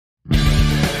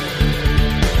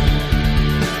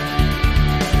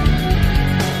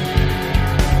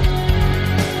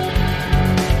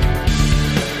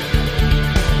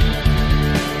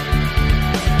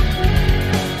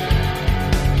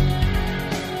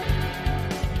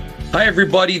Hi,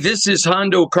 everybody. This is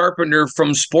Hondo Carpenter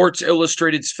from Sports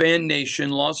Illustrated's Fan Nation,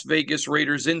 Las Vegas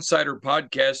Raiders Insider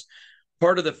Podcast,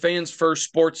 part of the Fans First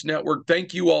Sports Network.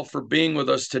 Thank you all for being with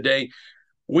us today.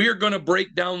 We are going to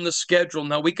break down the schedule.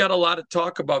 Now, we got a lot to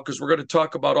talk about because we're going to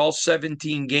talk about all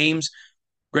 17 games.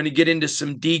 We're going to get into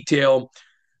some detail.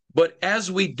 But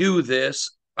as we do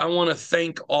this, I want to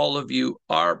thank all of you.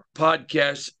 Our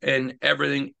podcast and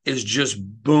everything is just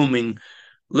booming.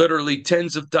 Literally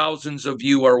tens of thousands of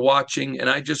you are watching, and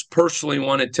I just personally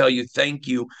want to tell you thank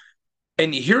you.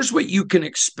 And here's what you can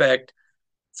expect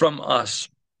from us.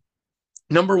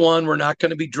 Number one, we're not going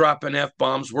to be dropping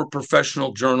F-bombs. We're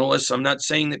professional journalists. I'm not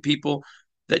saying that people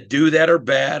that do that are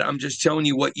bad. I'm just telling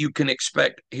you what you can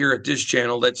expect here at this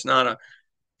channel. That's not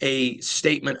a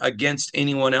statement against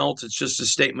anyone else. It's just a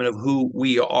statement of who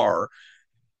we are.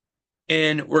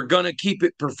 And we're going to keep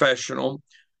it professional.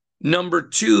 Number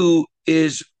two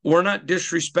is we're not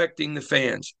disrespecting the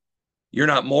fans. You're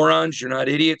not morons. You're not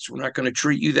idiots. We're not going to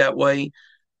treat you that way.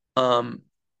 And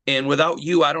without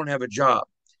you, I don't have a job.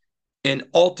 And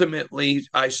ultimately,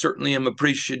 I certainly am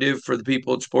appreciative for the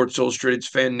people at Sports Illustrated's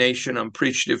Fan Nation. I'm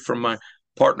appreciative from my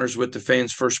partners with the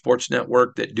Fans First Sports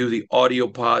Network that do the audio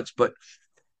pods. But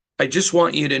I just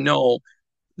want you to know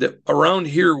that around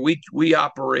here, we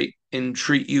operate and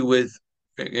treat you with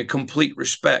a complete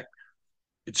respect.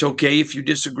 It's okay if you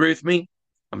disagree with me.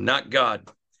 I'm not God.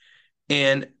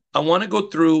 And I want to go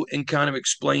through and kind of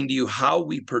explain to you how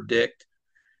we predict,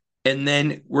 and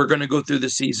then we're going to go through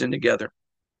the season together.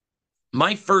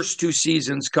 My first two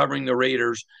seasons covering the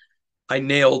Raiders, I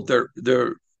nailed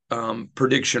their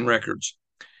prediction records.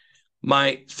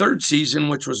 My third season,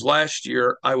 which was last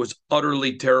year, I was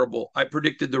utterly terrible. I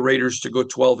predicted the Raiders to go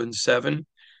 12-7.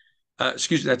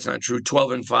 Excuse me, that's not true.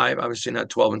 12-5, obviously not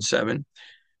 12-7.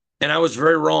 And I was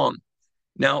very wrong.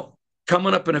 Now,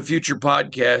 coming up in a future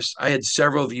podcast, I had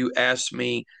several of you ask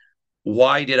me,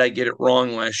 why did I get it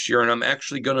wrong last year? And I'm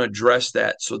actually going to address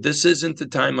that. So this isn't the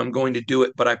time I'm going to do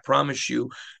it, but I promise you,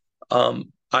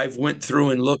 I've went through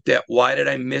and looked at why did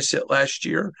I miss it last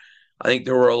year? I think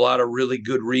there were a lot of really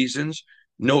good reasons.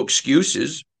 No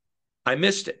excuses. I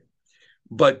missed it.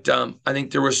 But I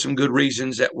think there were some good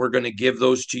reasons that we're going to give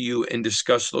those to you and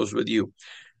discuss those with you.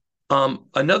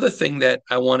 Another thing that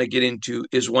I want to get into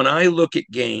is when I look at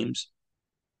games.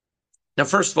 Now,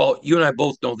 first of all, you and I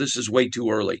both know this is way too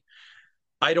early.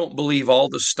 I don't believe all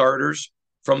the starters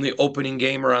from the opening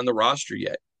game are on the roster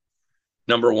yet.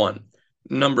 Number one.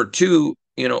 Number two,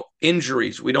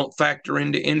 injuries. We don't factor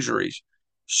into injuries.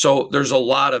 So there's a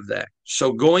lot of that.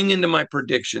 So going into my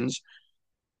predictions,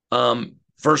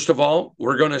 first of all,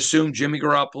 we're going to assume Jimmy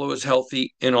Garoppolo is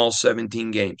healthy in all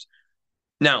 17 games.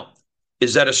 Now,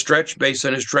 is that a stretch based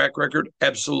on his track record?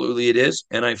 Absolutely it is,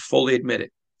 and I fully admit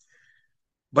it.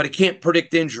 But I can't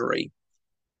predict injury.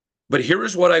 But here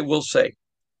is what I will say.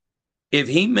 If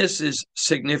he misses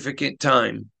significant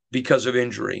time because of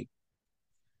injury,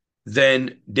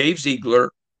 then Dave Ziegler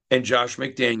and Josh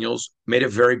McDaniels made a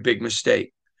very big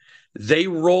mistake. They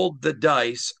rolled the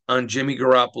dice on Jimmy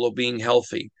Garoppolo being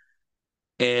healthy.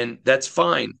 And that's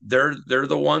fine. They're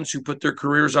the ones who put their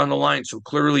careers on the line. So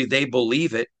clearly they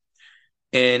believe it.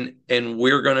 And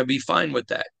we're going to be fine with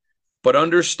that. But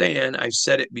understand, I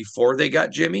said it before they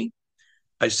got Jimmy.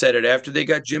 I said it after they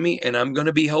got Jimmy, and I'm going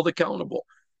to be held accountable.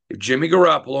 If Jimmy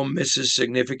Garoppolo misses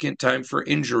significant time for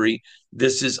injury,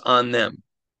 this is on them.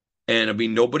 And it'll be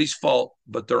nobody's fault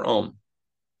but their own.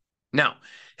 Now,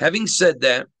 having said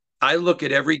that, I look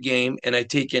at every game and I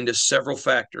take into several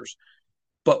factors.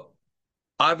 But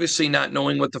obviously, not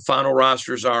knowing what the final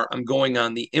rosters are, I'm going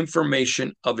on the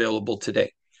information available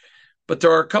today. But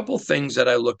there are a couple things that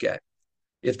I look at.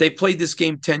 If they played this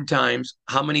game 10 times,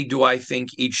 how many do I think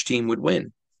each team would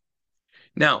win?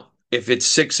 Now, if it's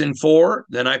 6-4,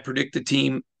 then I predict the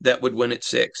team that would win at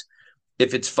 6.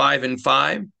 If it's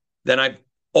 5-5, then I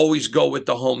always go with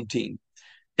the home team.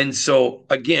 And so,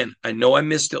 again, I know I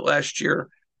missed it last year,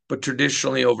 but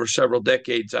traditionally over several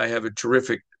decades, I have a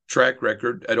terrific track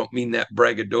record. I don't mean that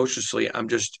braggadociously.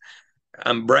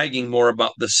 I'm bragging more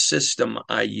about the system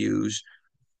I use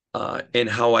and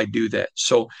how I do that.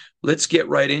 So let's get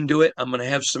right into it. I'm going to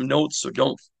have some notes, so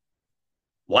don't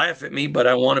laugh at me, but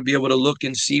I want to be able to look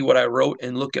and see what I wrote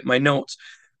and look at my notes.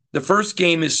 The first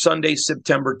game is Sunday,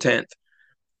 September 10th,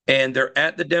 and they're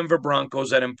at the Denver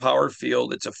Broncos at Empower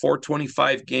Field. It's a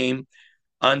 4:25 game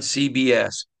on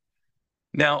CBS.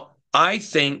 Now, I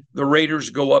think the Raiders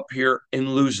go up here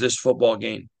and lose this football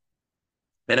game.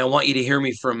 And I want you to hear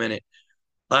me for a minute.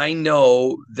 I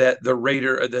know that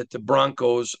the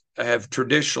Broncos have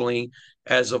traditionally,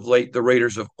 as of late, the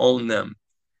Raiders have owned them.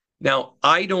 Now,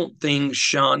 I don't think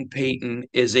Sean Payton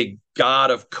is a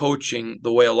god of coaching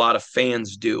the way a lot of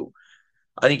fans do.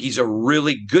 I think he's a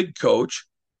really good coach.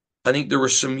 I think there were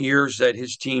some years that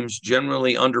his teams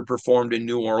generally underperformed in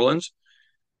New Orleans,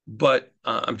 but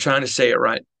I'm trying to say it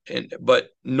right. But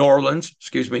New Orleans,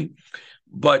 excuse me.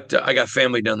 But I got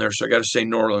family down there, so I got to say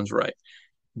New Orleans right.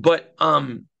 But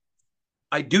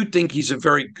I do think he's a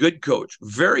very good coach,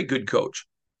 very good coach.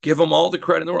 Give him all the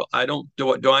credit in the world. I don't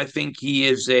do. I think he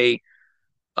is a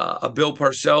Bill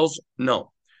Parcells?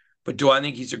 No, but do I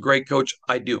think he's a great coach?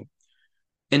 I do.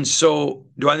 And so,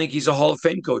 do I think he's a Hall of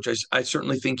Fame coach? I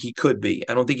certainly think he could be.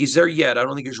 I don't think he's there yet. I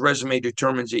don't think his resume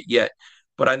determines it yet,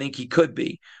 but I think he could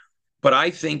be. But I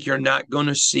think you're not going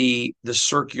to see the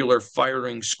circular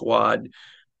firing squad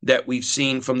that we've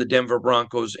seen from the Denver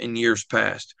Broncos in years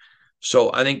past.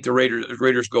 So I think the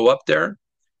Raiders go up there,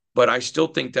 but I still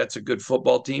think that's a good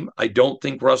football team. I don't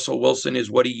think Russell Wilson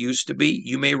is what he used to be.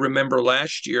 You may remember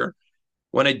last year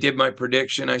when I did my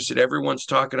prediction, I said everyone's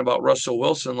talking about Russell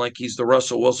Wilson like he's the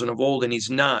Russell Wilson of old, and he's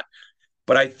not.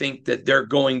 But I think that they're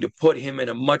going to put him in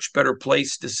a much better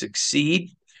place to succeed.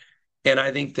 And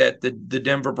I think that the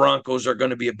Denver Broncos are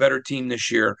going to be a better team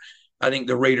this year. I think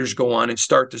the Raiders go on and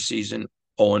start the season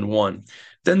 0-1.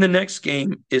 Then the next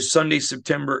game is Sunday,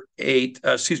 September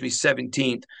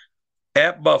 17th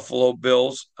at Buffalo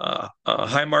Bills,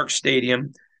 Highmark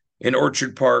Stadium in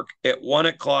Orchard Park at 1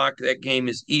 o'clock. That game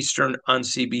is Eastern on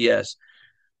CBS.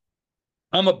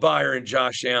 I'm a buyer in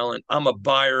Josh Allen. I'm a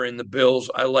buyer in the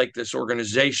Bills. I like this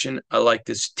organization. I like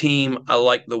this team. I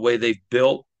like the way they've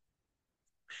built.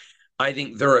 I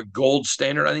think they're a gold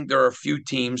standard. I think there are a few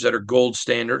teams that are gold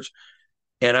standards.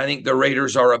 And I think the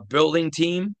Raiders are a building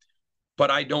team, but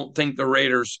I don't think the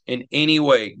Raiders in any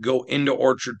way go into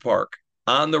Orchard Park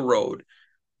on the road,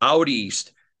 out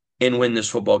east, and win this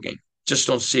football game. Just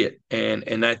don't see it.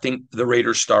 And I think the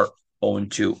Raiders start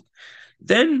 0-2.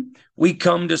 Then we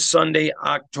come to Sunday,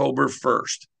 October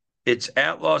 1st. It's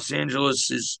at Los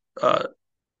Angeles.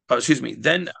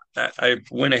 Then I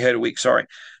went ahead a week. Sorry.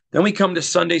 Then we come to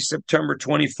Sunday, September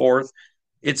 24th.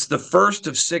 It's the first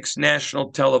of 6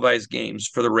 national televised games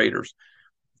for the Raiders.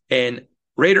 And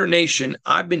Raider Nation,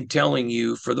 I've been telling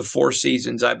you for the 4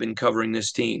 seasons I've been covering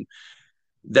this team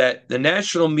that the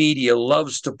national media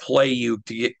loves to play you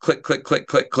to get click, click, click,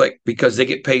 click, click because they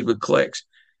get paid with clicks.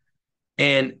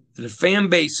 And the fan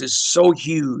base is so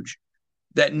huge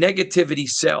that negativity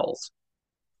sells.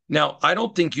 Now, I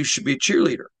don't think you should be a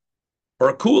cheerleader or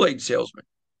a Kool-Aid salesman.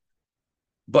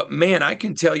 But man, I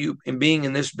can tell you in being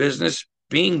in this business,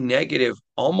 being negative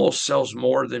almost sells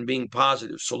more than being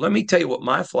positive. So let me tell you what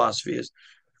my philosophy is.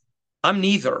 I'm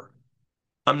neither.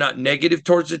 I'm not negative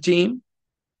towards the team,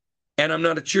 and I'm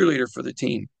not a cheerleader for the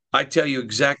team. I tell you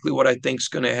exactly what I think is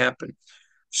going to happen.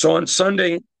 So on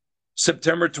Sunday,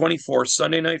 September 24th,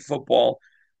 Sunday Night Football,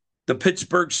 the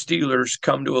Pittsburgh Steelers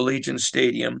come to Allegiant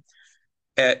Stadium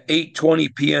at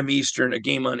 8:20 p.m. Eastern, a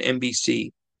game on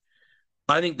NBC.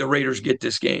 I think the Raiders get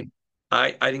this game.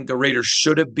 I think the Raiders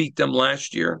should have beat them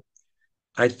last year.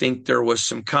 I think there was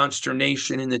some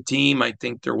consternation in the team. I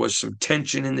think there was some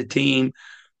tension in the team.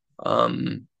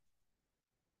 We'll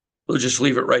just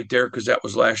leave it right there because that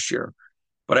was last year.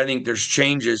 But I think there's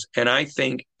changes. And I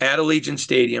think at Allegiant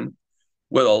Stadium,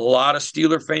 with a lot of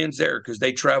Steeler fans there because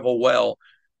they travel well,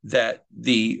 that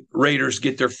the Raiders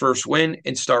get their first win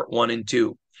and start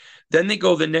 1-2. Then they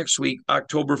go the next week,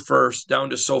 October 1st, down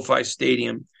to SoFi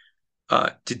Stadium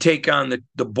to take on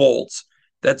the Bolts.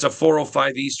 That's a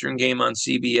 4:05 Eastern game on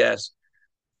CBS.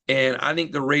 And I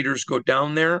think the Raiders go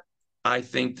down there. I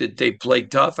think that they play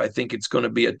tough. I think it's going to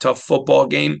be a tough football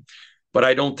game, but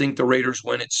I don't think the Raiders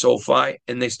win at SoFi,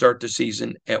 and they start the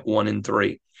season at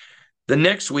 1-3. The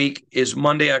next week is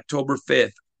Monday, October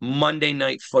 5th, Monday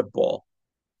Night Football.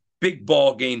 Big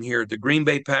ball game here. The Green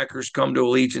Bay Packers come to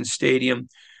Allegiant Stadium.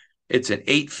 It's an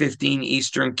 8:15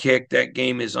 Eastern kick. That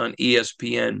game is on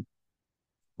ESPN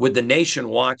with the nation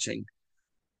watching.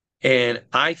 And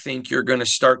I think you're going to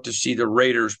start to see the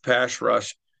Raiders pass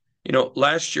rush. You know,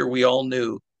 last year we all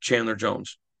knew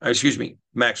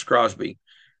Max Crosby.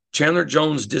 Chandler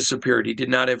Jones disappeared. He did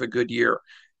not have a good year.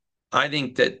 I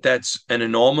think that that's an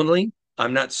anomaly.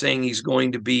 I'm not saying he's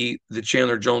going to be the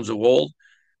Chandler Jones of old.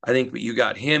 I think you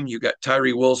got him, you got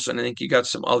Tyree Wilson. I think you got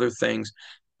some other things.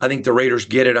 I think the Raiders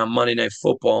get it on Monday Night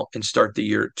Football and start the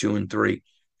year at 2-3.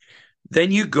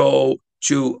 Then you go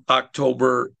to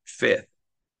October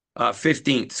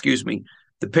 15th, excuse me.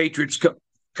 The Patriots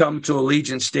come to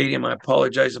Allegiant Stadium. I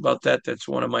apologize about that. That's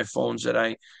one of my phones that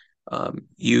I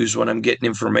use when I'm getting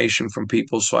information from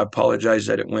people. So I apologize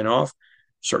that it went off.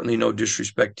 Certainly no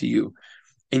disrespect to you.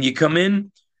 And you come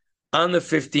in, on the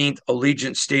 15th,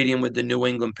 Allegiant Stadium with the New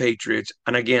England Patriots.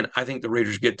 And again, I think the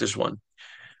Raiders get this one.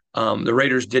 The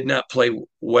Raiders did not play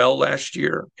well last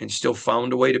year and still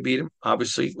found a way to beat them.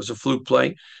 Obviously, it was a fluke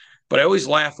play. But I always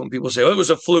laugh when people say, oh, it was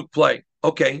a fluke play.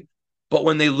 Okay. But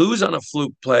when they lose on a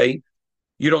fluke play,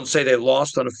 you don't say they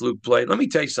lost on a fluke play. Let me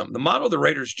tell you something. The motto of the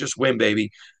Raiders, just win,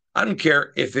 baby. I don't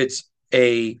care if it's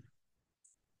a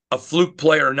fluke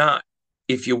play or not.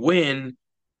 If you win,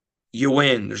 you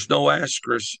win. There's no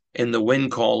asterisk in the win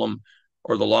column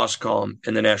or the loss column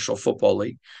in the National Football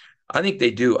League. I think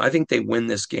they do. I think they win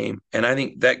this game, and I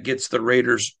think that gets the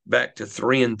Raiders back to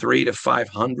 3-3 to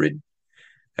 500.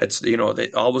 That's they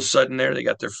all of a sudden they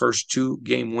got their first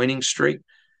 2-game winning streak,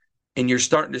 and you're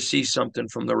starting to see something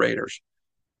from the Raiders.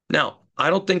 Now, I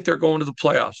don't think they're going to the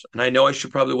playoffs, and I know I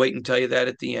should probably wait and tell you that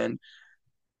at the end,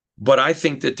 but I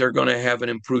think that they're going to have an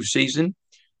improved season.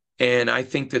 And I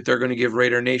think that they're going to give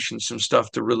Raider Nation some stuff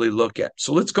to really look at.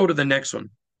 So let's go to the next one.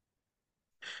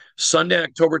 Sunday,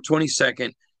 October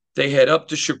 22nd, they head up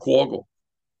to Chicago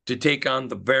to take on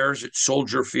the Bears at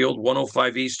Soldier Field.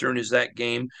 105 Eastern is that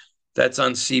game. That's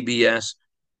on CBS.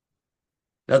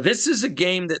 Now, this is a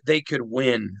game that they could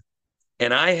win.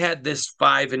 And I had this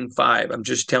 5-5. I'm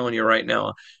just telling you right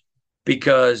now,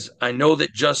 because I know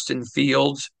that Justin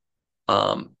Fields,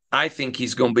 I think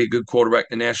he's going to be a good quarterback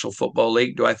in the National Football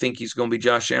League. Do I think he's going to be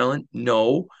Josh Allen?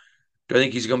 No. Do I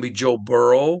think he's going to be Joe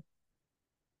Burrow?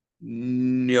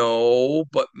 No,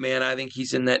 but man, I think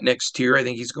he's in that next tier. I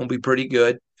think he's going to be pretty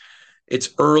good. It's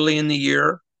early in the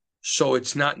year, so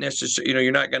it's not necessary.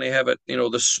 You're not going to have it,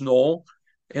 the snow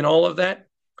and all of that.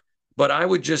 But I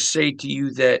would just say to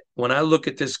you that when I look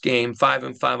at this game,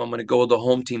 5-5, I'm going to go with the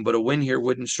home team. But a win here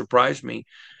wouldn't surprise me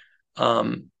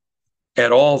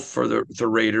at all for the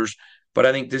Raiders. But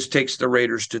I think this takes the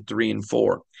Raiders to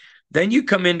 3-4. Then you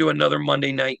come into another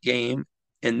Monday night game,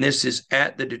 and this is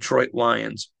at the Detroit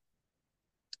Lions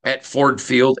at Ford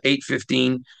Field,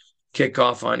 8:15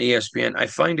 kickoff on ESPN. I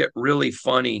find it really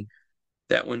funny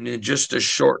that when in just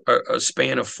a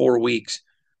span of 4 weeks,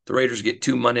 the Raiders get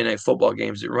 2 Monday Night Football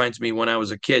games. It reminds me when I was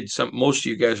a kid. Most of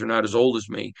you guys are not as old as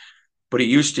me, but it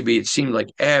used to be. It seemed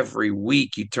like every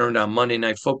week you turned on Monday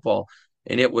Night Football,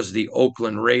 and it was the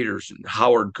Oakland Raiders and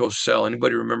Howard Cosell.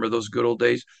 Anybody remember those good old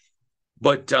days?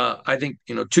 But I think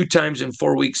 2 times in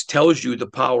 4 weeks tells you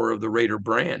the power of the Raider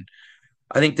brand.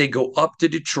 I think they go up to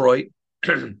Detroit,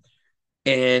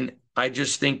 and I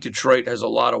just think Detroit has a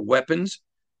lot of weapons.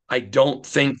 I don't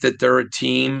think that they're a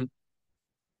team.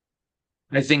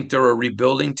 I think they're a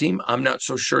rebuilding team. I'm not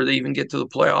so sure they even get to the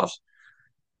playoffs,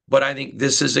 but I think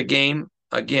this is a game.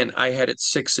 Again, I had it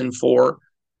 6-4,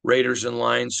 Raiders and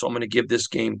Lions, so I'm going to give this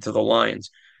game to the Lions.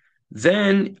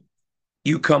 Then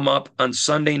you come up on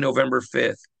Sunday, November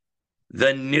 5th,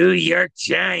 the New York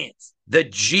Giants, the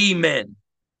G-Men,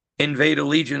 invade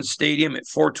Allegiant Stadium at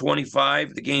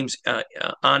 4:25. The game's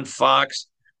on Fox.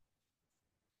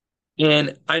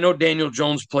 And I know Daniel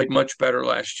Jones played much better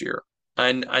last year.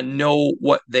 I know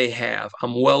what they have.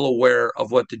 I'm well aware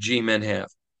of what the G-Men have.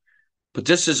 But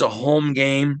this is a home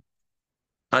game.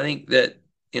 I think that,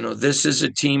 this is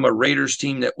a team, a Raiders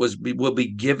team that will be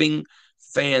giving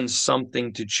fans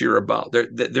something to cheer about.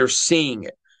 They're seeing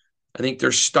it. I think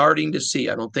they're starting to see.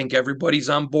 I don't think everybody's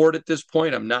on board at this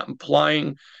point. I'm not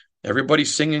implying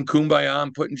everybody's singing Kumbaya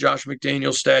and putting Josh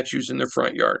McDaniels statues in their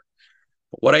front yard.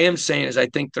 But what I am saying is I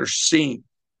think they're seeing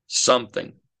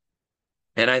something.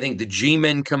 And I think the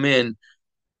G-Men come in,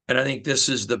 and I think this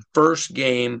is the first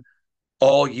game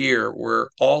all year where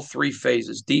all 3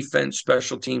 phases, defense,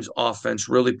 special teams, offense,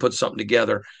 really put something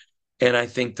together. And I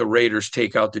think the Raiders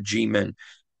take out the G-Men.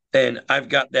 And I've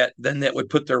got that. Then that would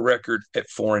put their record at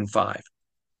 4-5.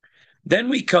 Then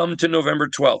we come to November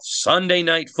 12th, Sunday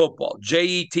Night Football,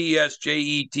 Jets,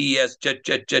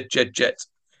 Jets,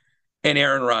 and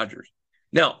Aaron Rodgers.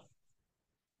 Now,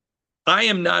 I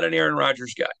am not an Aaron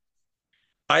Rodgers guy.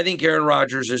 I think Aaron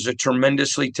Rodgers is a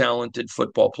tremendously talented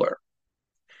football player.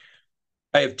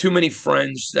 I have too many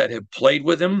friends that have played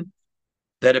with him,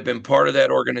 that have been part of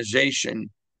that organization.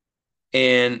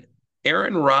 And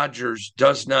Aaron Rodgers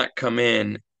does not come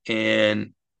in,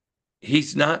 and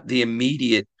he's not the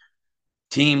immediate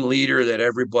team leader that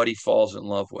everybody falls in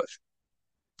love with.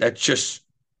 That's just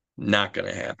not going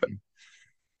to happen.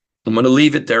 I'm going to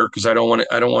leave it there because I don't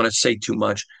want to say too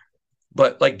much.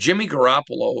 But like Jimmy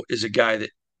Garoppolo is a guy that,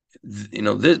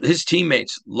 his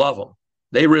teammates love him.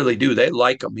 They really do. They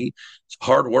like him. He's a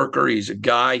hard worker. He's a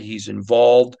guy. He's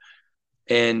involved.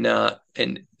 And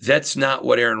that's not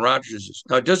what Aaron Rodgers is.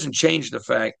 Now, it doesn't change the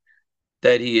fact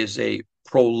that he is a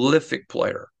prolific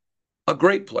player, a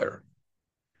great player.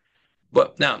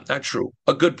 But now, not true,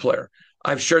 a good player.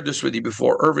 I've shared this with you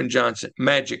before. Irvin Johnson,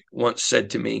 Magic, once said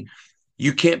to me,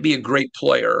 you can't be a great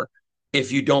player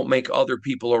if you don't make other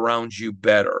people around you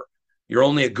better. You're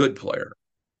only a good player.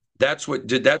 That's what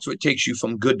takes you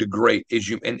from good to great is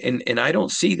you and I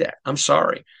don't see that. I'm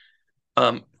sorry.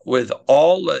 With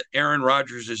all that Aaron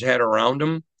Rodgers has had around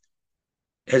him,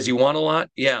 has he won a lot?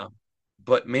 Yeah.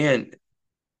 But man,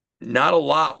 not a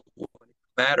lot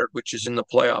mattered, which is in the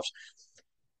playoffs.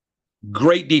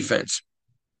 Great defense.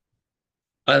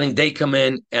 I think they come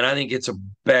in and I think it's a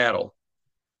battle.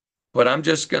 But I'm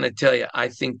just going to tell you, I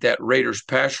think that Raiders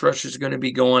pass rush is going to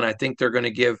be going. I think they're going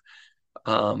to give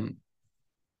um,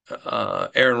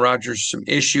 Aaron Rodgers some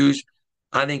issues.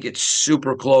 I think it's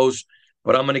super close,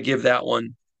 but I'm going to give that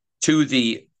one to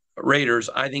the Raiders.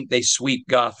 I think they sweep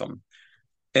Gotham.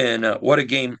 And what a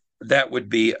game that would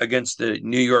be against the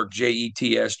New York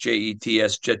Jets.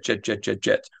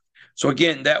 So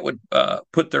again, that would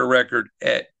put their record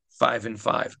at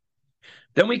 5-5.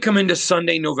 Then we come into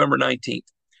Sunday, November 19th.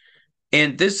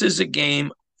 And this is a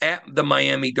game at the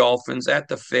Miami Dolphins, at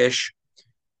the Fish.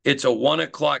 It's a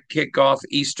 1:00 kickoff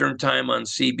Eastern time on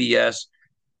CBS.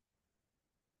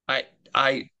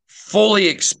 I fully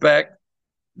expect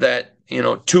that,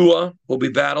 Tua will be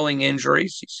battling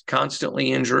injuries. He's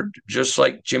constantly injured, just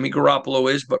like Jimmy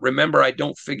Garoppolo is. But remember, I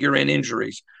don't figure in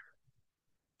injuries.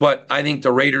 But I think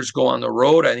the Raiders go on the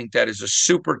road. I think that is a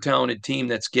super talented team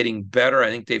that's getting better. I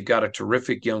think they've got a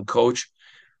terrific young coach.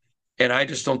 And I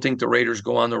just don't think the Raiders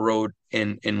go on the road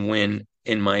and win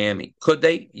in Miami. Could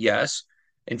they? Yes.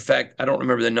 In fact, I don't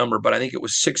remember the number, but I think it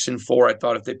was 6-4. I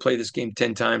thought if they play this game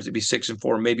 10 times, it'd be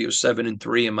 6-4. Maybe it was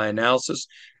 7-3 in my analysis.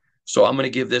 So I'm going to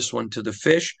give this one to the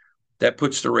Fish. That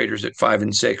puts the Raiders at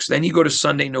 5-6. Then you go to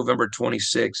Sunday, November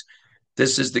 26th.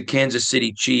 This is the Kansas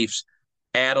City Chiefs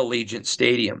at Allegiant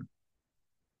Stadium.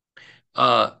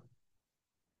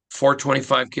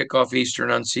 4:25 kickoff Eastern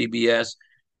on CBS.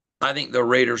 I think the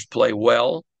Raiders play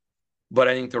well, but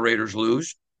I think the Raiders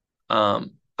lose. I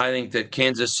think that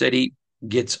Kansas City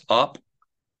gets up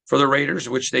for the Raiders,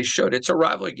 which they should. It's a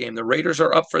rivalry game. The Raiders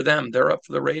are up for them. They're up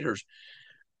for the Raiders.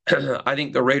 I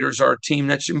think the Raiders are a team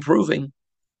that's improving,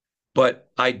 but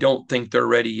I don't think they're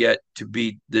ready yet to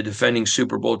beat the defending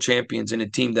Super Bowl champions in a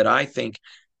team that I think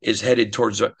is headed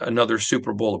towards another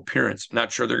Super Bowl appearance.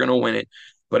 Not sure they're going to win it,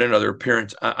 but another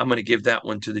appearance. I'm going to give that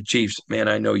one to the Chiefs. Man,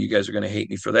 I know you guys are going to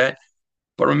hate me for that.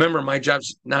 But remember, my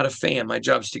job's not a fan. My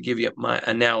job's to give you my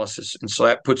analysis. And so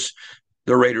that puts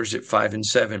the Raiders at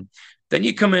 5-7. Then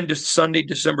you come into Sunday,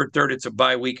 December 3rd. It's a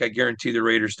bye week. I guarantee the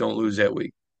Raiders don't lose that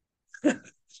week.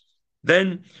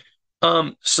 Then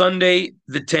Sunday,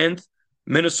 the 10th,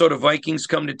 Minnesota Vikings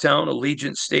come to town,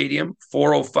 Allegiant Stadium,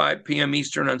 4:05 p.m.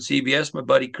 Eastern on CBS. My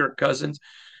buddy Kirk Cousins.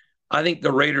 I think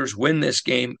the Raiders win this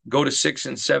game, go to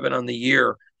 6-7 on the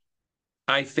year.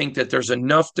 I think that there's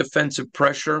enough defensive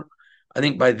pressure. I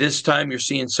think by this time you're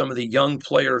seeing some of the young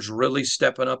players really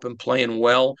stepping up and playing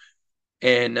well.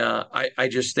 And I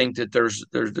just think that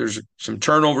there's some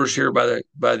turnovers here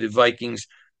by the Vikings,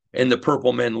 and the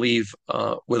Purple Men leave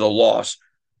with a loss.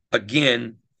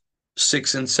 Again,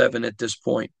 6-7 at this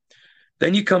point.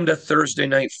 Then you come to Thursday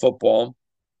night football.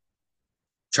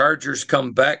 Chargers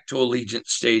come back to Allegiant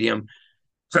Stadium.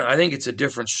 I think it's a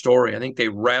different story. I think they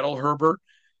rattle Herbert.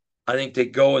 I think they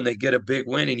go and they get a big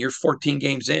win, and you're 14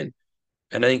 games in.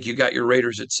 And I think you got your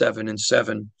Raiders at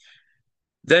 7-7.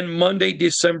 Then Monday,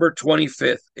 December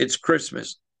 25th, it's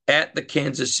Christmas at the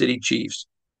Kansas City Chiefs.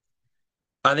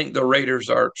 I think the Raiders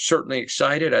are certainly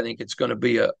excited. I think it's going to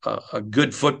be a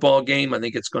good football game. I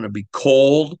think it's going to be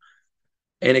cold.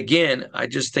 And again, I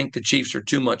just think the Chiefs are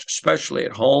too much, especially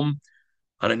at home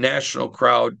on a national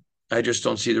crowd. I just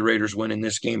don't see the Raiders winning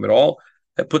this game at all.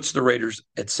 That puts the Raiders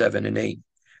at 7-8.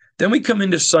 Then we come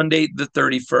into Sunday, the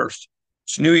 31st.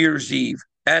 It's New Year's Eve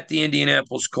at the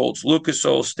Indianapolis Colts, Lucas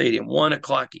Oil Stadium,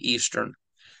 1:00 Eastern.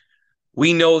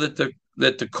 We know that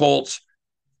the Colts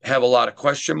have a lot of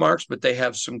question marks, but they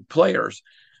have some players.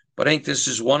 But I think this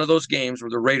is one of those games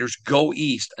where the Raiders go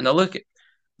east. And now look,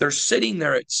 they're sitting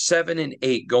there at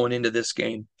 7-8 going into this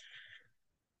game.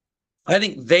 I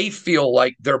think they feel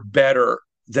like they're better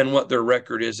than what their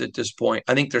record is at this point.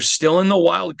 I think they're still in the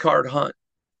wild card hunt.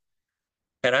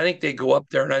 And I think they go up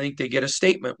there and I think they get a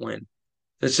statement win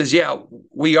that says, yeah,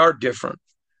 we are different.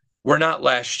 We're not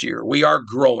last year. We are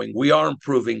growing. We are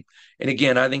improving. And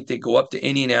again, I think they go up to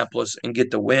Indianapolis and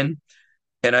get the win.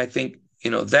 And I think,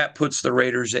 that puts the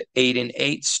Raiders at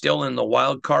 8-8, still in the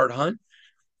wild card hunt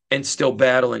and still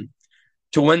battling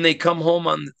to when they come home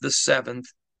on the 7th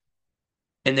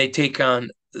and they take on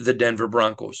the Denver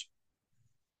Broncos.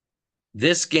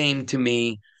 This game to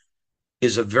me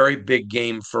is a very big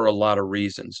game for a lot of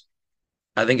reasons.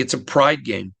 I think it's a pride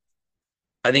game.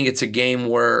 I think it's a game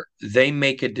where they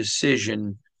make a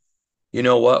decision. You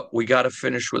know what? We got to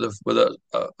finish with a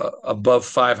above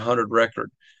 500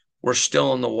 record. We're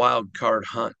still in the wild card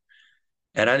hunt.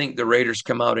 And I think the Raiders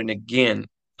come out and again,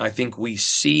 I think we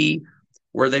see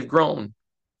where they've grown.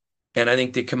 And I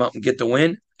think they come out and get the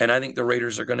win. And I think the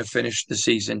Raiders are going to finish the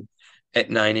season at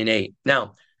 9-8.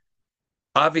 Now,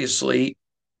 obviously,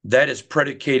 that is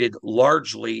predicated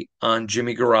largely on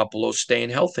Jimmy Garoppolo staying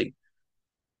healthy.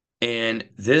 And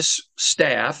this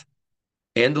staff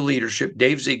and the leadership,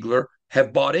 Dave Ziegler,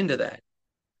 have bought into that.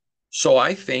 So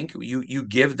I think you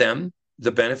give them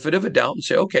the benefit of a doubt and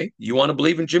say, okay, you want to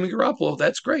believe in Jimmy Garoppolo,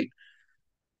 that's great.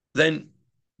 Then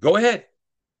go ahead.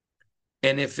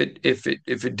 And if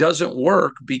it doesn't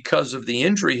work because of the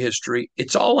injury history,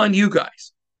 it's all on you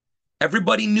guys.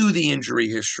 Everybody knew the injury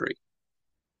history.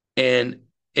 And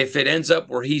if it ends up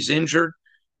where he's injured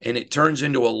and it turns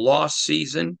into a lost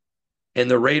season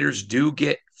and the Raiders do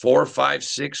get 4, 5,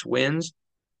 6 wins,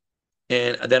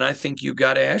 and then I think you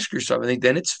got to ask yourself, I think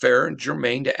then it's fair and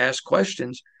germane to ask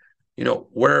questions.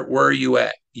 Where are you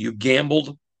at? You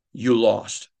gambled, you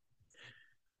lost.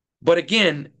 But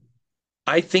again,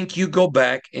 I think you go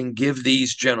back and give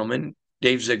these gentlemen,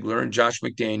 Dave Ziegler and Josh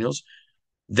McDaniels,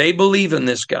 they believe in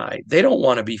this guy. They don't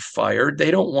want to be fired.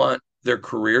 They don't want their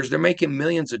careers. They're making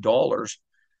millions of dollars.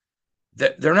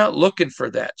 They're not looking for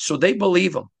that. So they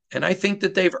believe him. And I think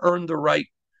that they've earned the right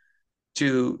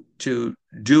to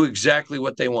do exactly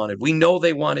what they wanted. We know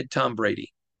they wanted Tom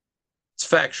Brady. It's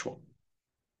factual.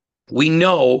 We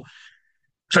know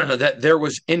that there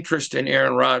was interest in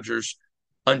Aaron Rodgers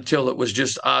until it was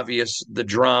just obvious the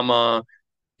drama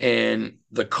and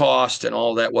the cost and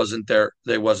all that wasn't there.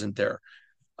 They wasn't there.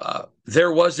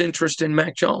 There was interest in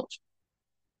Mac Jones,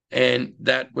 and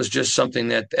that was just something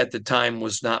that at the time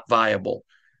was not viable.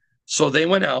 So they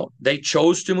went out. They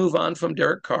chose to move on from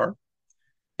Derek Carr,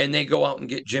 and they go out and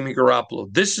get Jimmy Garoppolo.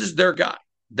 This is their guy.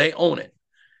 They own it.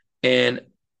 And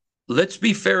let's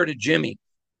be fair to Jimmy.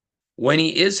 When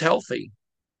he is healthy,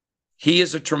 he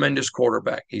is a tremendous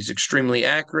quarterback. He's extremely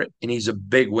accurate, and he's a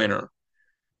big winner.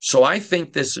 So I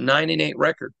think this 9-8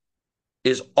 record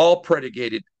is all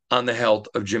predicated on the health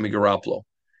of Jimmy Garoppolo.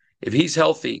 If he's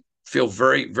healthy, feel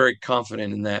very, very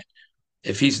confident in that.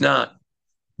 If he's not,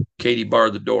 Katie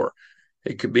barred the door.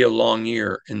 It could be a long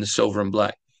year in the silver and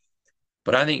black.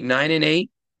 But I think 9-8,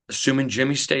 assuming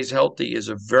Jimmy stays healthy, is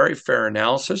a very fair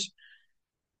analysis.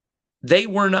 They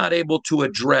were not able to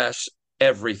address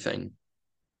everything.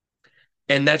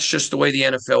 And that's just the way the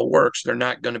NFL works. They're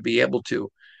not going to be able to.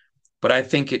 But I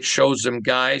think it shows them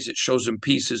guys, it shows them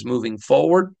pieces moving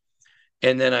forward.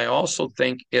 And then I also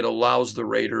think it allows the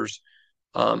Raiders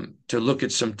to look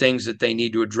at some things that they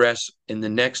need to address in the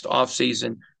next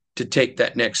offseason to take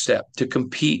that next step, to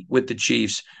compete with the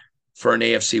Chiefs for an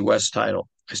AFC West title.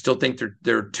 I still think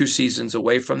they're 2 seasons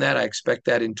away from that. I expect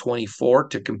that in 24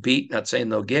 to compete. Not saying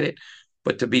they'll get it,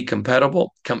 but to be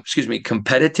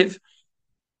competitive.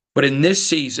 But in this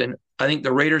season, I think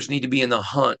the Raiders need to be in the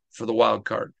hunt for the wild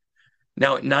card.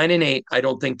 Now at 9-8, I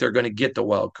don't think they're going to get the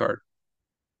wild card,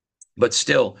 but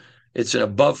still, it's an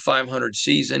above 500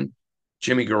 season.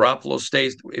 Jimmy Garoppolo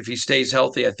stays, if he stays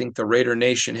healthy, I think the Raider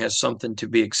Nation has something to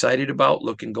be excited about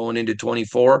looking going into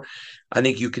 24. I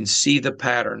think you can see the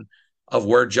pattern of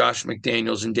where Josh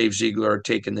McDaniels and Dave Ziegler are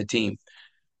taking the team.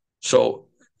 So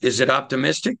is it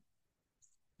optimistic?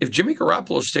 If Jimmy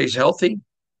Garoppolo stays healthy,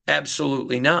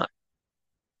 absolutely not.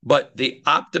 But the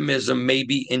optimism may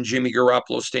be in Jimmy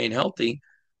Garoppolo staying healthy.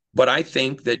 But I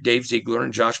think that Dave Ziegler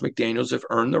and Josh McDaniels have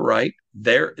earned the right.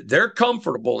 They're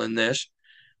comfortable in this.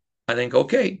 I think,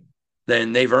 okay,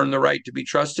 then they've earned the right to be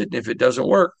trusted. And if it doesn't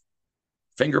work,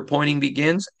 finger pointing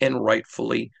begins, and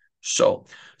rightfully so.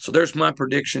 So there's my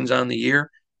predictions on the year.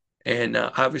 And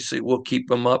obviously, we'll keep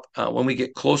them up when we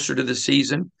get closer to the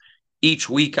season. Each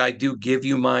week, I do give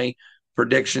you my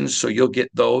predictions, so you'll get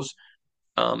those.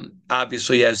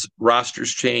 Obviously, as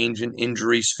rosters change and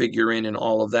injuries figure in and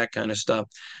all of that kind of stuff.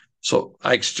 So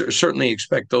I certainly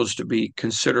expect those to be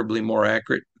considerably more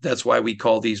accurate. That's why we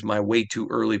call these my way too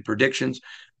early predictions.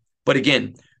 But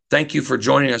again, thank you for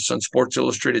joining us on Sports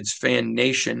Illustrated's Fan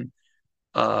Nation,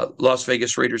 Las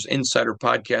Vegas Raiders Insider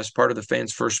Podcast, part of the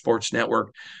Fans First Sports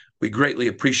Network. We greatly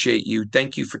appreciate you.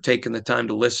 Thank you for taking the time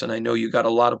to listen. I know you got a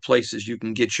lot of places you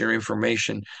can get your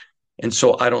information, and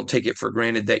so I don't take it for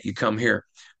granted that you come here.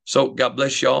 So God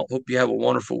bless y'all. Hope you have a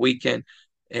wonderful weekend.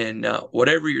 And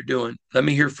whatever you're doing, let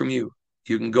me hear from you.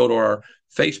 You can go to our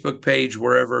Facebook page,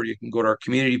 wherever. You can go to our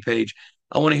community page.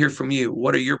 I want to hear from you.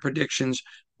 What are your predictions?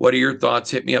 What are your thoughts?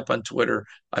 Hit me up on Twitter.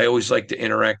 I always like to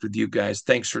interact with you guys.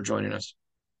 Thanks for joining us.